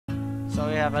So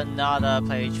we have another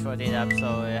page for the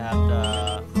episode. We have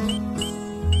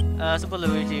the Super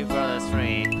Luigi Brothers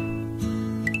 3.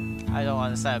 I don't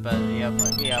understand, but we are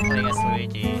playing as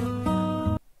Luigi.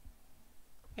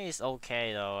 He's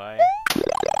okay though, right?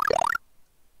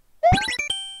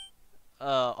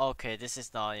 Okay, this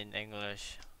is not in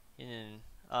English.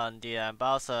 On the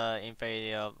Bowser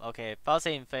invaded. Okay, Bowser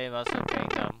invaded Mushroom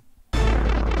Kingdom.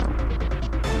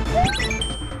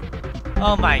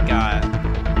 Oh my god!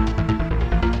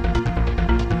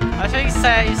 I think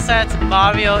it said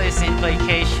Mario is in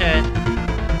vacation,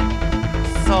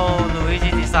 so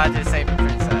Luigi decided to save the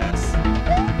princess.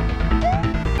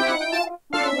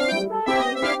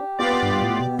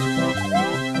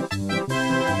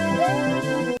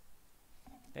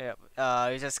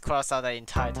 You just cross out the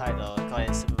entire title, call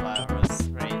it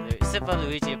Super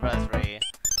Luigi Bros. 3.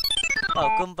 Oh,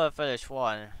 Goomba Village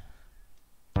 1.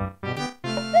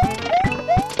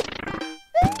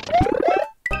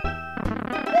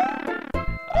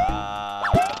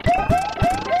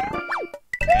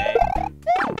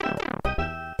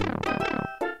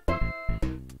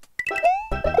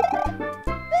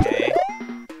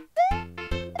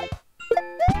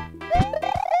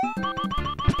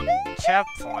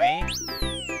 Checkpoint?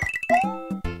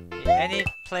 Any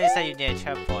place that you need a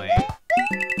checkpoint.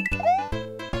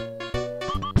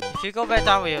 If you go back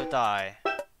down, you'll die.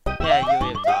 Yeah, you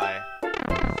will die.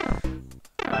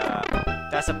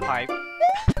 That's a pipe.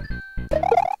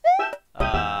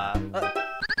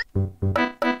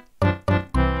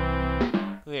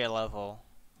 Weird level.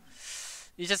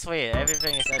 You just wait,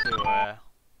 everything is everywhere.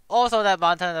 Also, that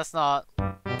mountain does not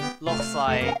looks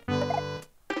like.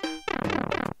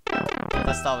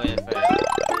 Let's start with it.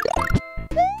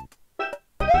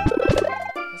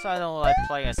 That's why I don't like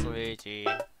playing as Luigi.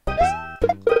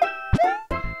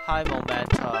 High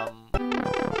momentum,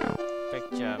 big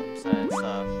jumps and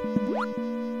stuff.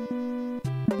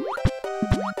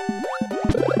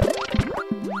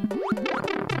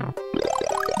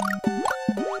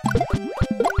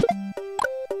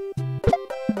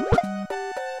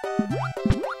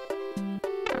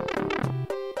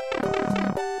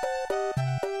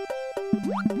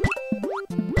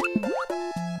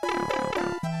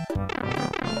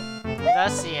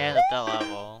 That's the end of that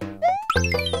level.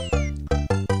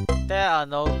 There are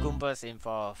no Goombas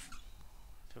involved,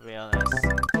 to be honest.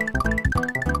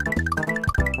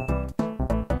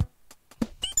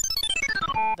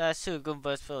 There's 2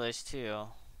 Goombas village too.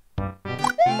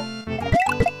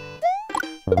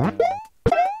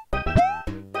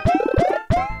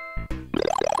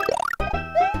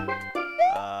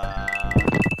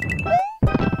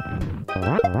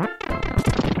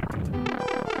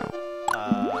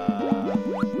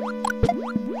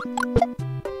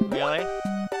 Really?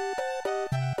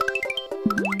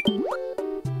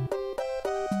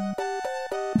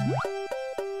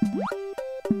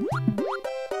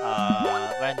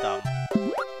 Random.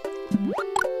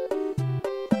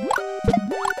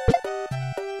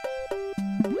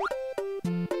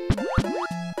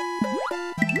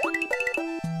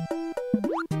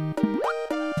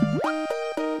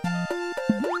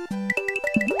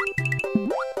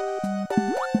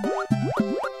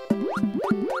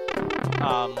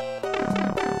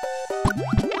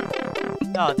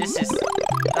 No,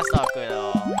 that's not good at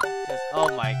all. Oh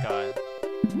my god.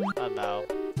 I'm out.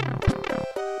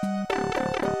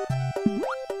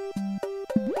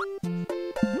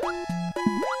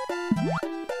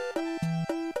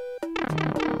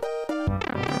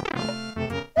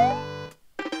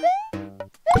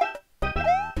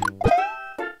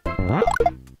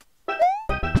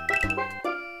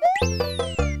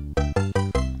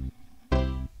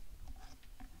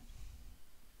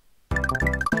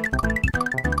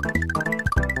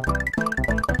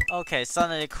 Okay,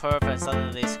 suddenly curve and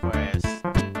suddenly squares.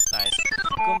 Nice.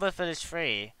 Goomba Village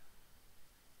 3.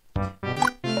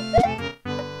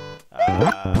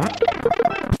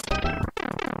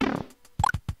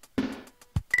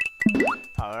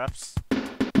 Power-ups.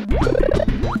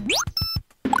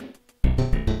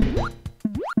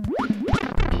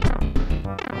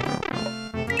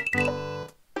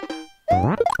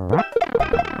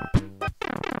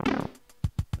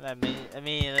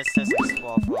 Let's just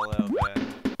explore for a little bit.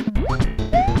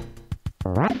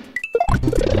 What?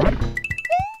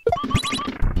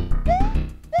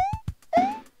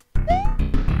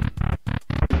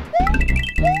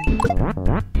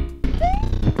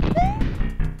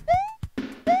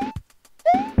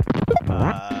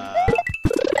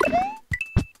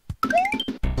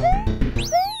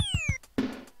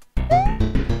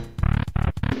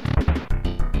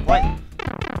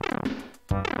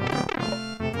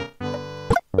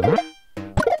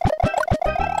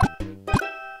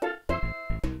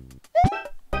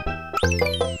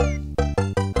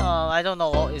 I don't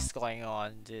know what is going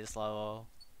on this level.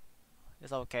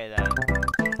 It's okay then.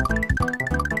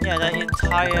 Yeah, the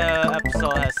entire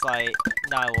episode has like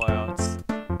 9 worlds.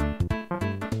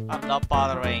 I'm not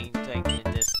bothering doing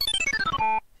this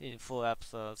in full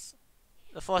episodes.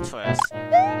 The fortress.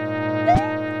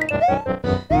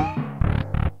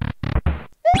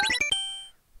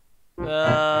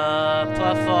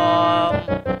 Platform.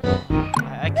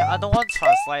 I don't want to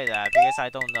translate that because I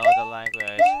don't know the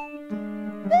language.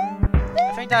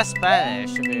 I think that's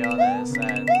Spanish, to be honest,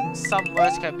 and some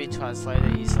words can be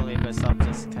translated easily, but some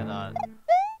just cannot.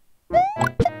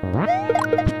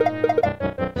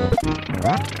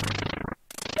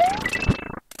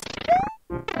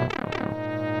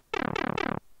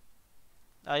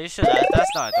 Are you sure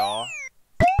that's not a door?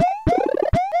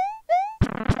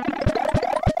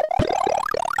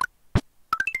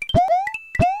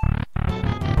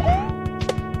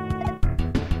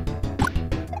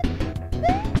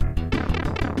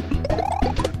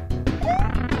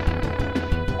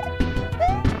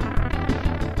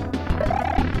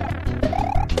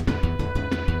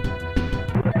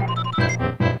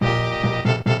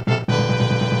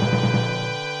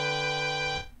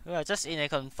 We are just in a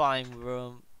confined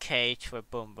room cage with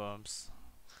boom booms.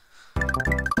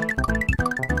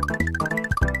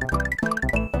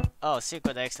 Oh,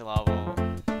 secret exit level.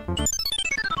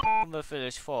 Number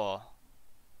Village 4.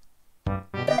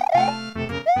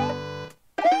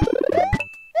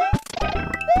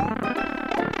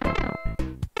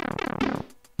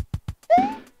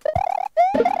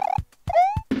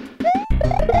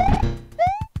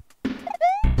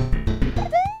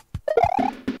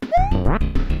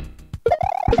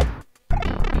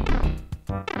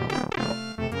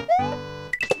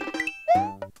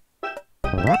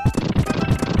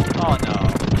 Oh no.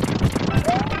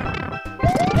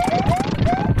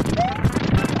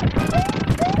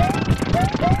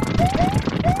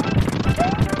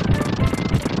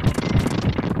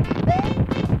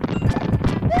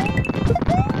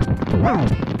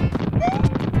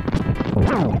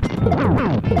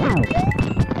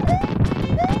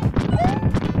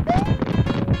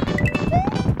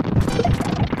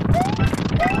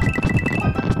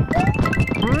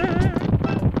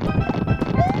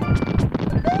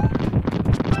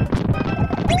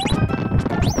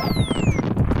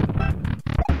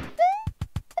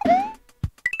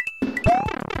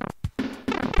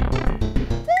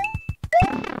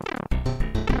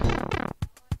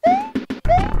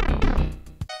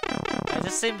 I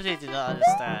just simply do not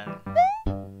understand.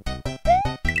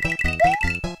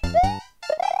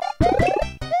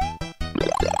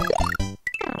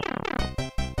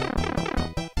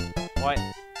 What?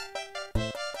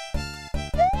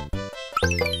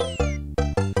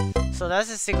 So that's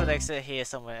a secret exit here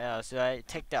somewhere else. Do I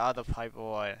take the other pipe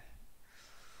or what?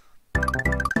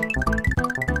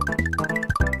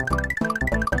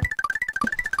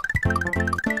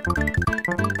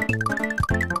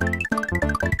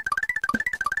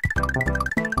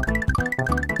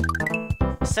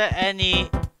 Is there any?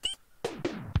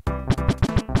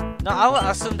 No, I would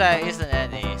assume there isn't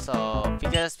any. So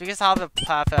because how the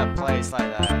platform plays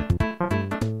like that,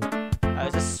 I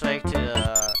just straight to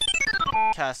the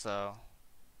castle.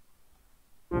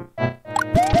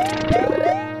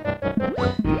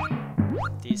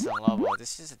 Decent level.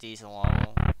 This is a decent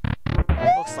level.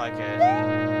 Looks like it.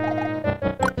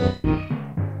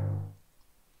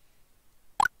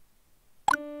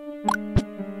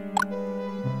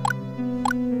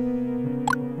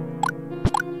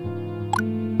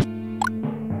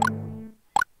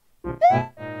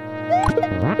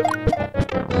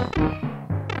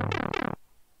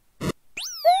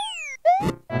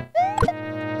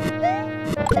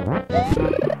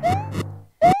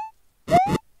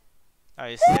 Are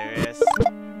you serious?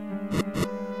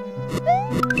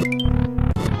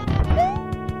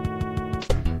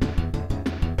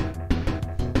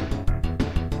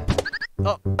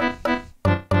 Oh!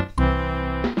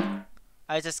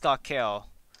 I just got killed.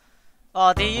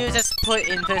 Oh, did you just put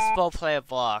invisible player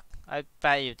block? I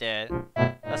bet you did.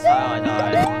 That's how I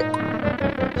died.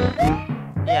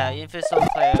 Yeah, invisible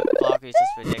player block is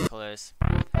just ridiculous.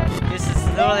 This is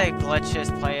literally a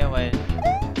glitchless player when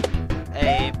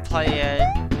a player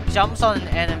jumps on an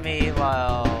enemy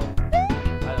while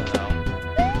I don't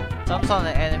know. Jumps on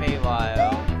an enemy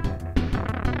while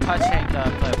touching the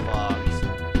player blocks.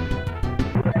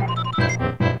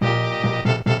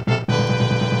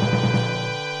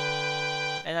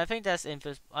 And I think that's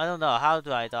I don't know, how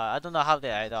do I die? I don't know how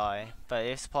did I die, but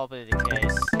it's probably the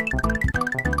case.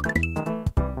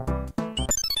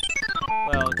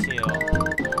 Well, till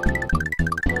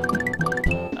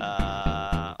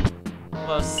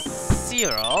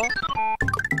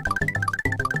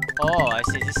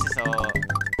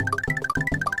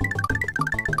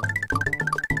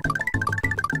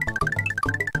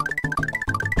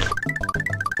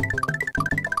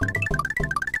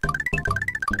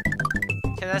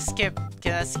I skip?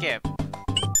 Can I skip?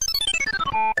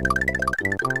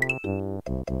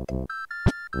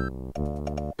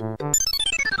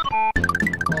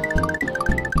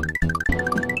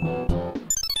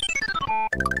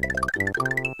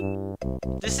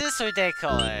 This is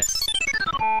ridiculous.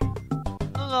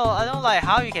 No, I don't like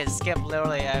how you can skip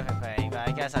literally everything, but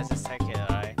I guess I just take it,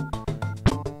 right?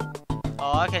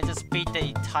 Oh, I can just beat the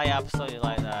entire episode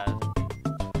like that.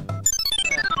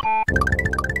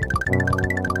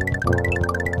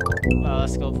 Well,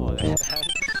 let's go for it.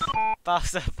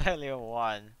 Bowser Failure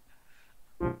 1.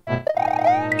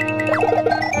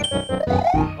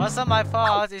 What's not my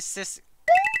fault? It's this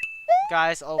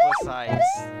guy's oversight.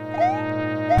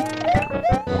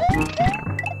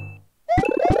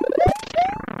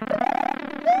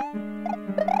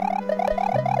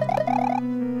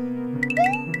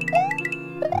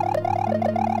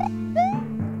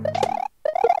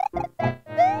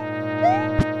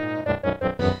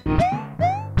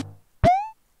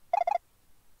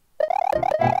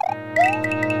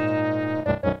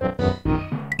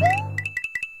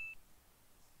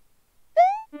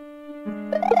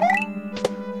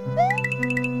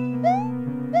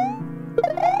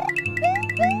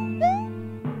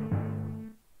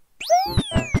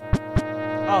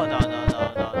 Oh no.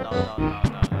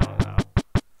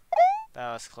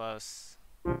 That was close.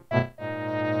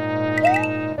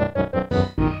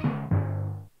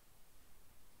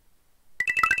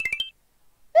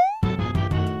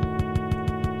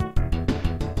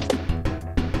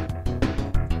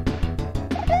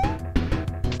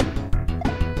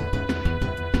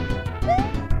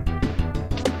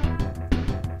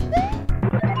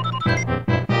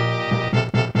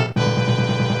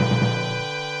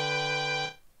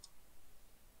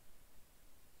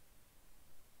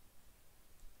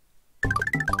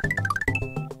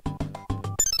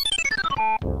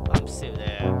 I'm still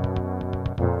there.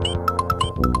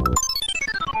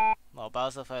 Well,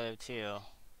 Bowser Failure 2.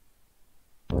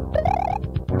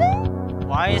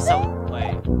 Why is a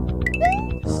wait?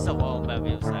 This is a world map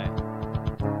music.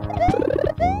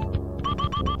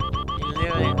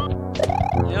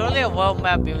 Literally a world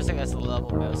map music as a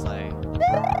level music.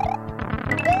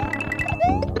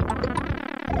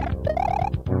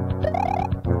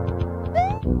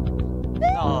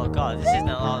 Oh god, this is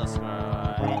not all the square,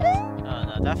 right?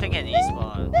 No, that thing can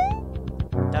despawn.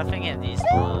 That thing can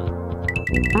despawn.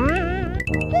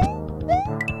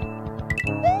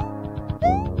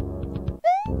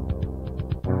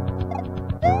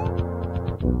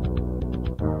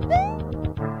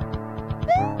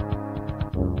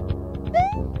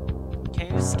 Can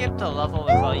you skip the level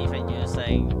without even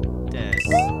using this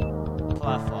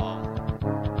platform?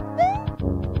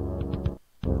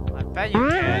 I bet you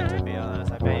can, to be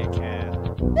honest. I bet you can.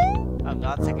 I'm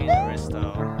not taking the risk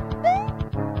though.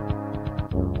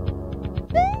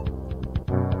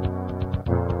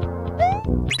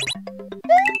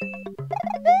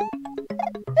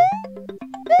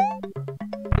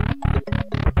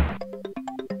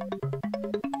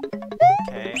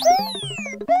 Okay.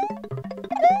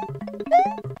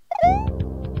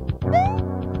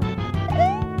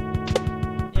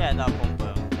 Yeah, no, boom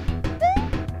boom.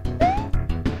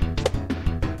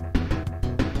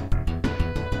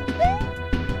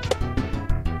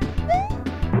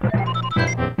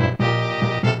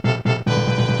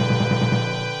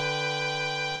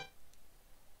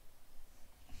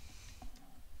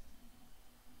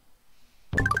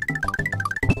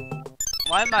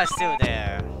 Why am I still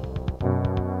there?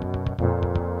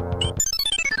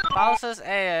 Bowser's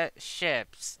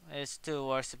airships is too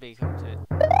worse to be completed.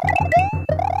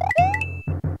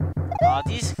 Oh,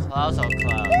 these clouds are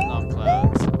clouds, not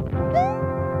clouds.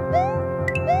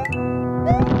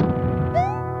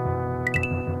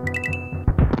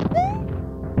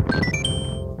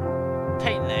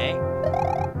 Picnic.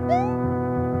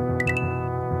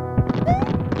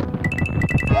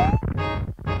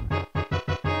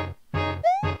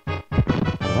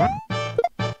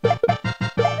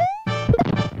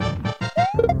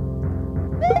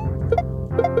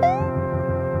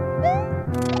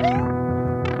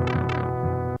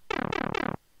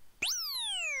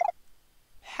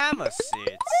 Hammer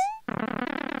seeds.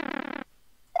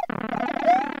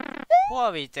 Who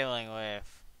are we dealing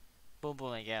with? Boom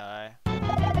boom again, right?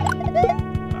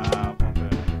 Boom boom.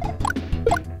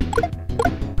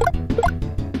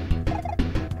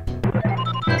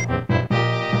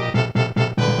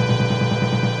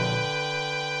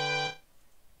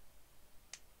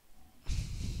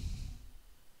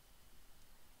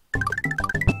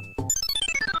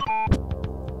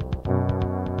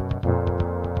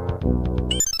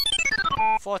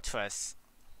 Fortress.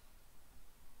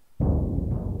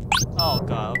 Oh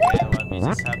god, okay, let me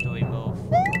just have to remove.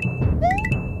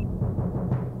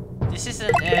 This is an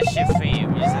airship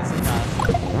theme, yes, that's a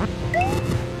castle.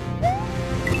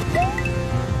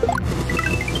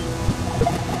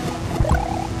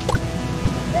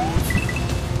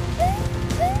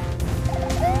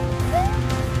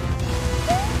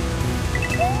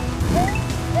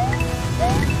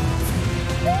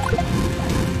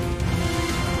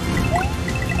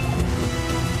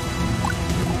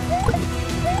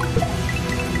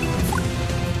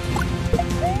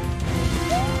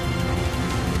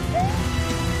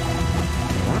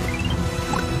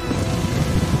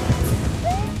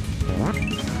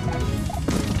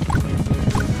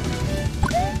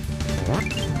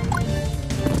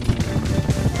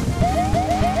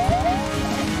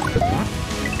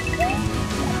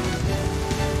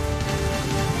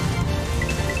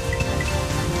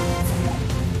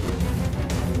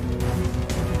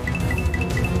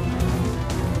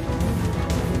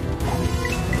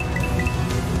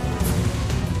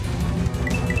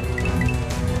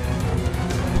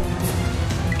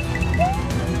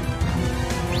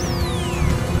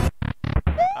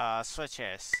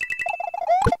 Switches.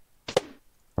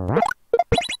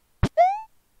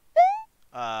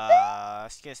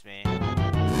 Excuse me.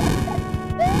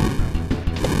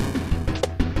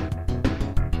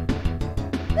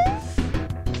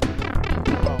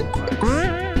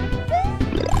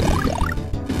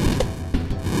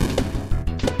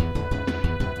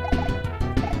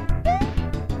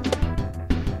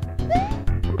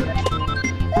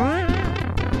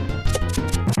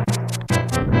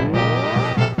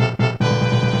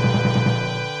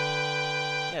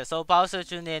 So Bowser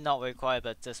Jr. not required,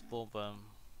 but just Boom Boom,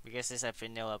 because it's a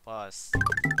vanilla boss.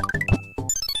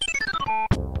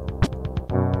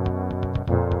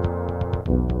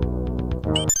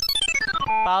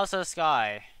 Bowser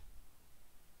Sky.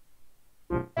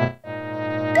 Tell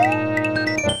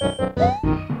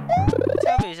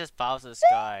me it's just Bowser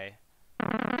Sky. I'm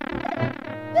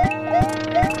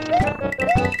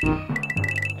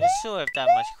sure if that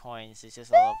much coins, it's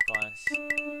just a lot of coins.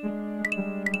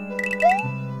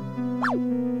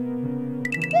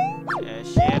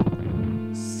 Airship.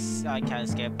 I can't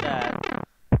skip that.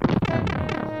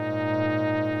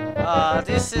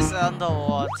 This is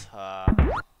underwater.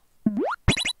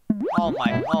 Oh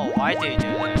my, oh, why do you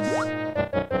do this?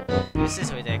 This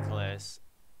is ridiculous.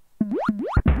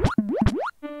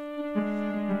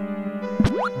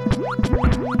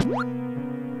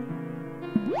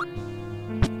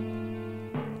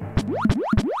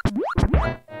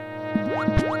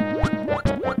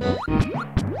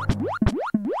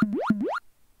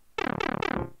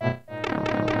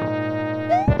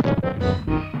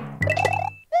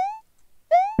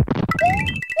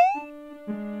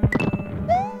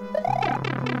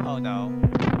 Oh no.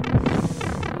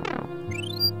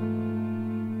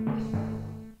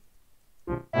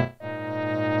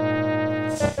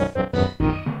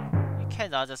 You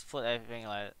cannot just put everything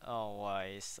like, oh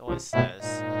why, what is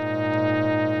this?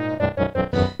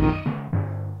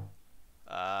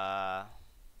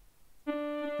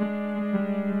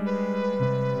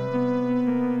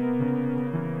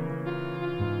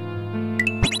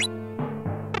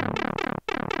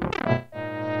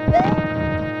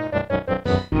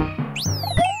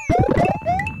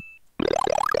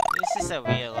 This is a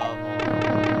weird level.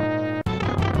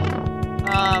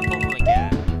 Boom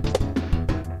again.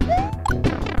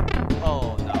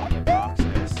 Oh no, get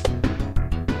boxes.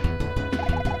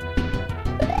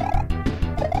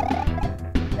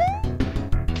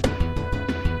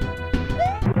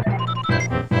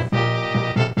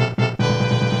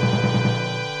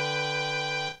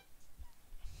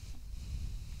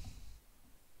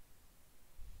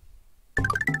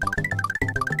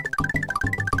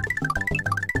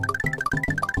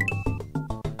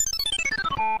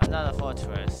 Another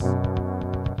fortress.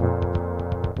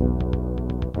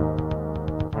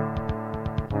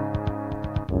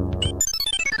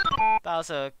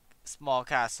 Bowser small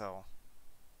castle.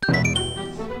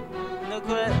 Look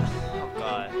at, oh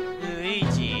god,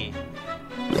 Luigi.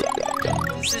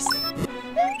 This is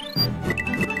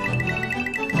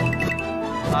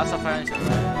lots of furniture,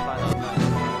 right? Final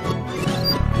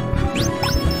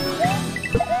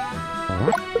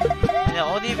and the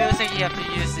only music you have to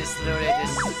use is literally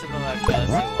this similar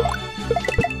fancy one.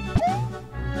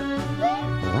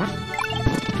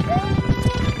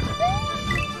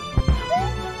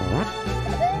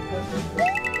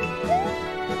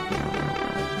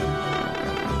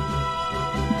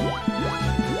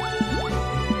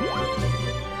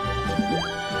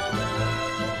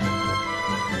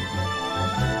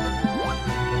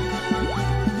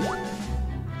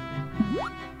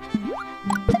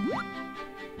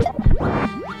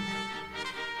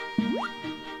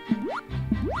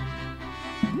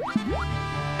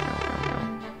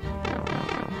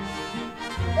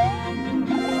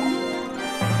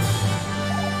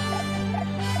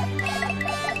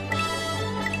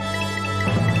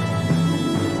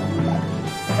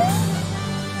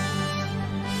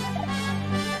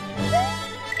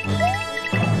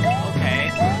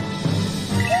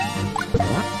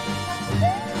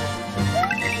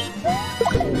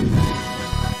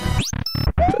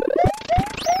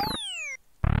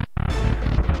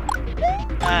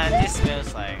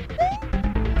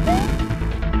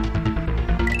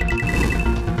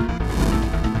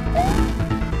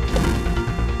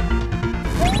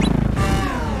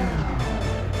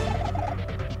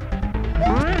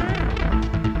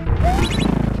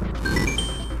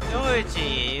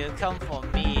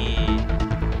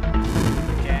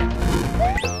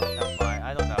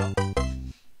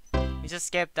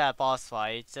 skip that boss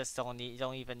fight. You just don't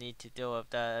even need to deal with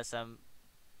the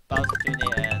Bowser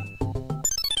Jr. and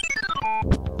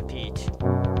Peach.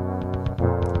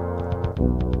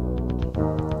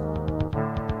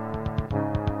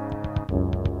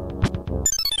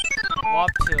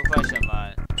 Warp 2 question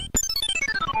mark.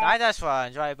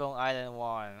 9-1, Drybone Island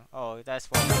 1. Oh, that's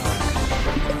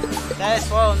 409. That is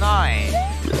 409.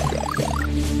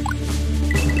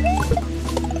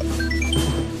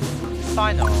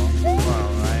 Final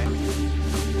world, right?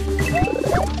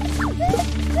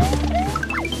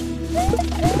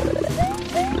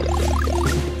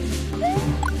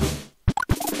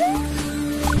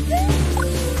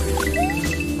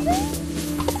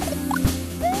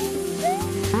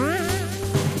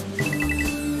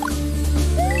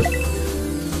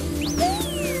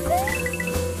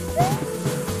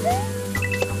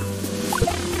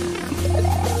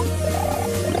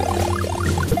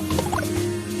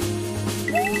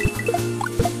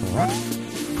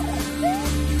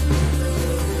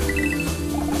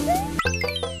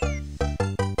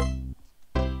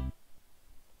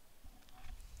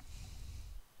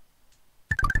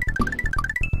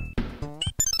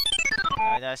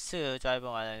 That's 2,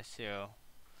 Drybone Island 2.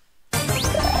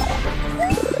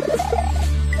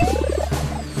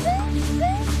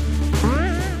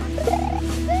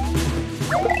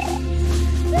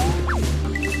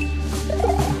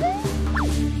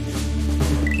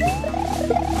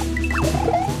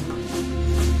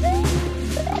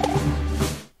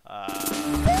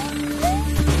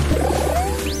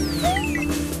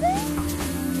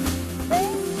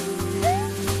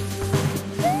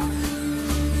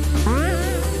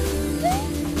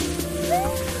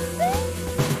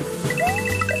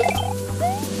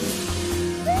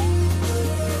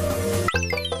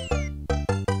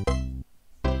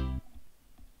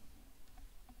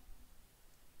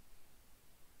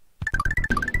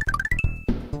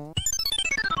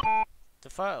 The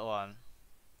third one.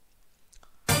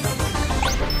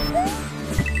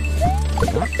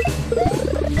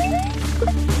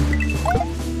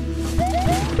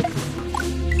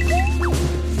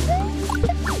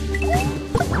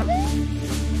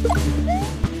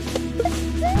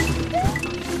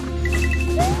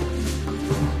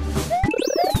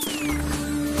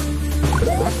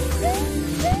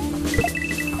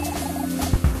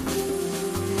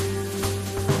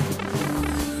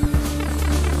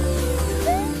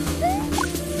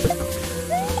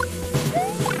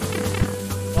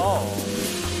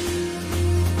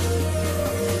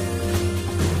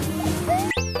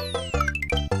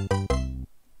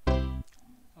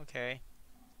 Okay.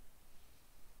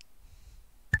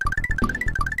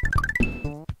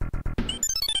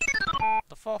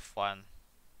 The fourth one.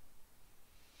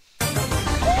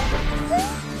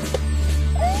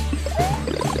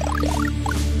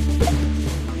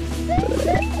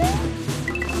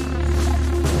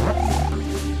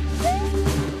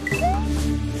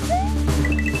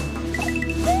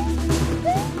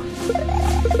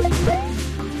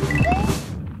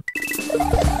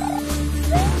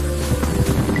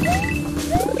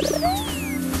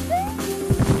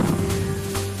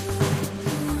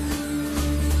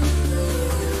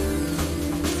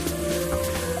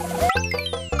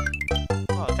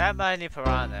 That many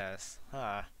piranhas,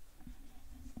 huh?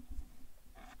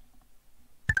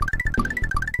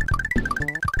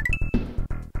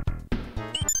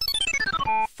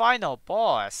 Final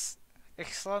boss!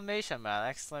 Exclamation man,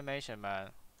 exclamation man.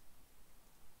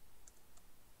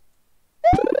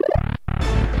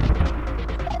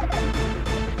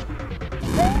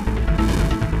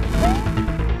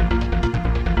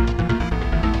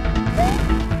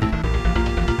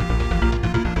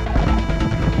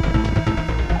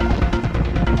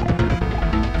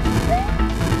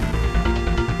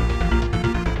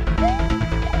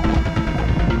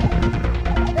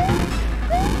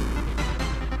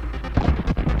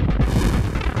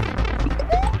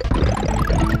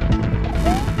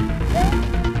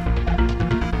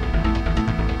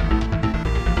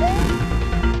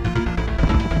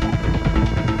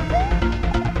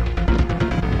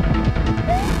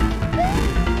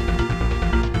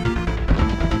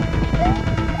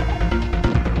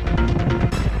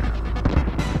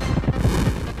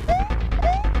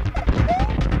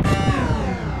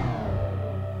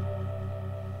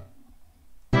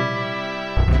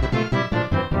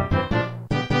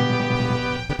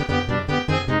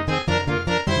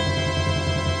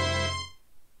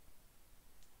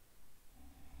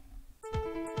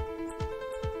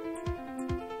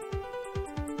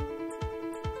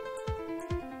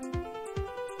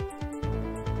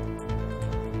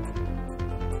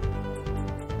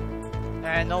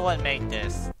 And no one made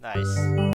this. Nice.